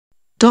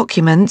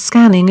Document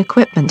scanning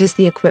equipment is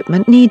the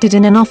equipment needed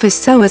in an office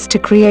so as to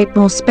create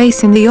more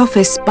space in the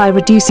office by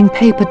reducing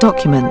paper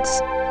documents.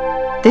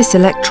 This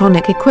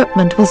electronic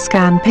equipment will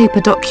scan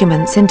paper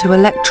documents into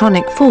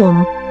electronic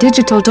form.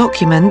 Digital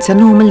documents are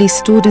normally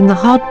stored in the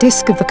hard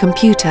disk of the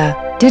computer.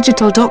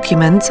 Digital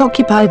documents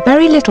occupy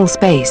very little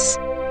space.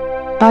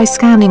 By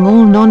scanning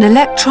all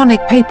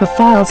non-electronic paper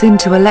files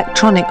into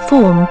electronic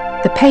form,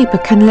 the paper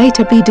can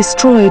later be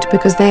destroyed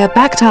because they are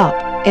backed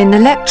up in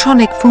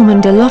electronic form,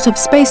 and a lot of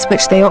space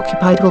which they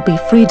occupied will be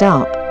freed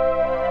up.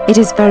 It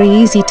is very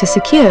easy to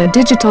secure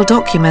digital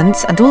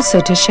documents and also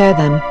to share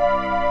them.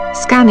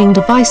 Scanning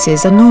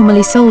devices are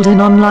normally sold in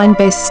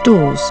online-based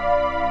stores.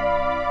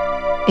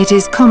 It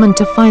is common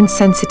to find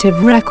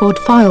sensitive record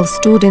files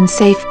stored in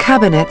safe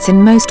cabinets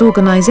in most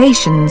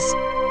organizations.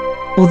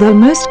 Although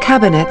most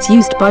cabinets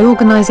used by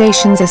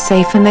organizations are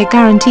safe and they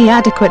guarantee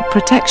adequate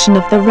protection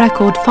of the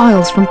record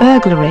files from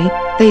burglary,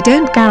 they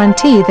don't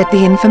guarantee that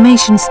the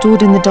information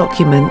stored in the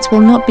documents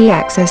will not be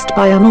accessed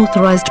by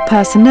unauthorized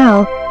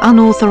personnel.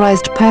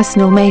 Unauthorized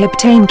personnel may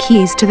obtain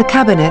keys to the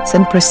cabinets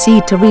and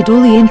proceed to read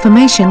all the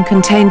information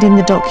contained in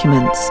the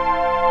documents.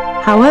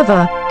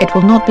 However, it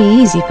will not be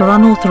easy for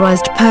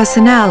unauthorized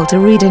personnel to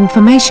read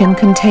information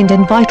contained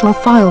in vital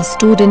files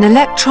stored in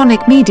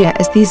electronic media,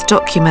 as these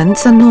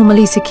documents are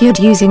normally secured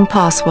using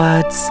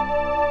passwords.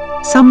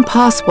 Some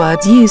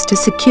passwords used to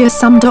secure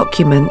some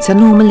documents are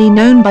normally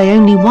known by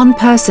only one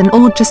person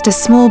or just a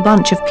small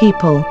bunch of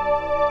people.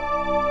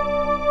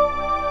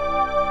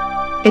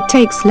 It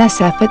takes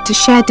less effort to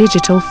share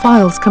digital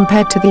files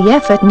compared to the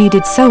effort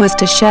needed so as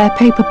to share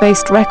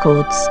paper-based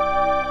records.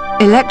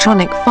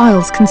 Electronic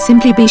files can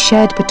simply be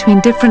shared between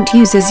different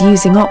users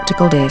using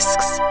optical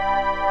discs.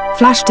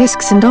 Flash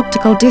disks and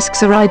optical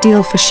disks are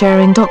ideal for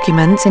sharing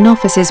documents in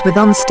offices with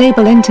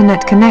unstable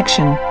internet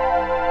connection.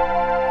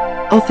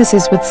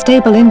 Offices with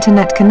stable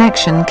internet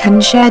connection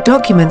can share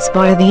documents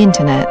via the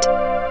internet.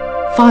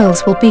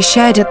 Files will be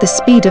shared at the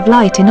speed of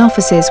light in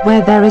offices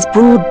where there is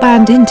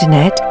broadband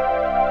internet.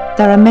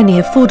 There are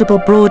many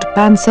affordable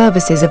broadband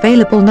services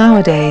available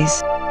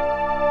nowadays.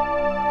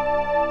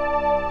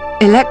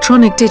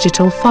 Electronic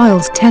digital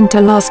files tend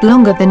to last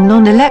longer than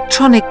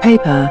non-electronic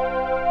paper.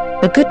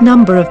 A good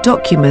number of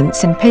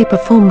documents in paper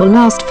form will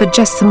last for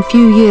just some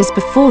few years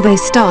before they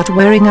start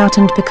wearing out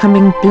and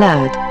becoming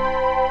blurred.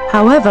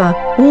 However,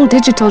 all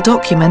digital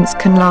documents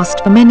can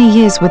last for many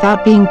years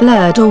without being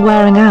blurred or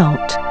wearing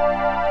out.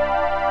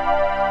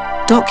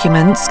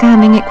 Document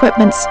scanning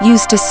equipments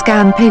used to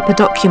scan paper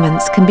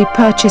documents can be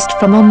purchased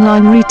from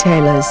online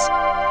retailers.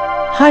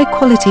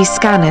 High-quality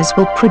scanners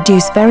will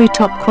produce very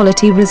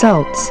top-quality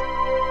results.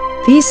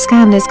 These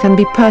scanners can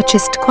be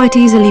purchased quite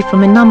easily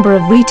from a number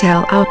of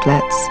retail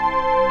outlets.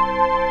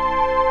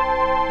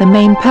 The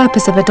main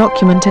purpose of a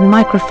document and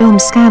microfilm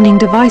scanning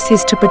device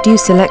is to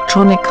produce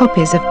electronic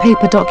copies of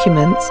paper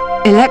documents.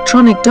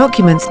 Electronic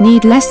documents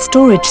need less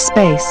storage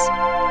space.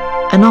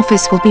 An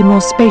office will be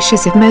more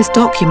spacious if most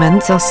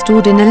documents are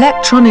stored in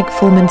electronic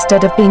form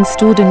instead of being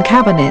stored in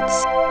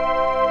cabinets.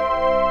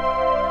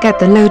 Get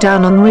the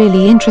lowdown on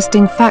really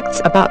interesting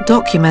facts about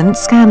document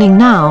scanning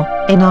now,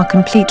 in our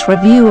complete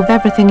review of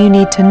everything you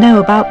need to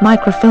know about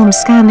microfilm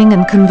scanning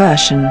and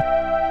conversion.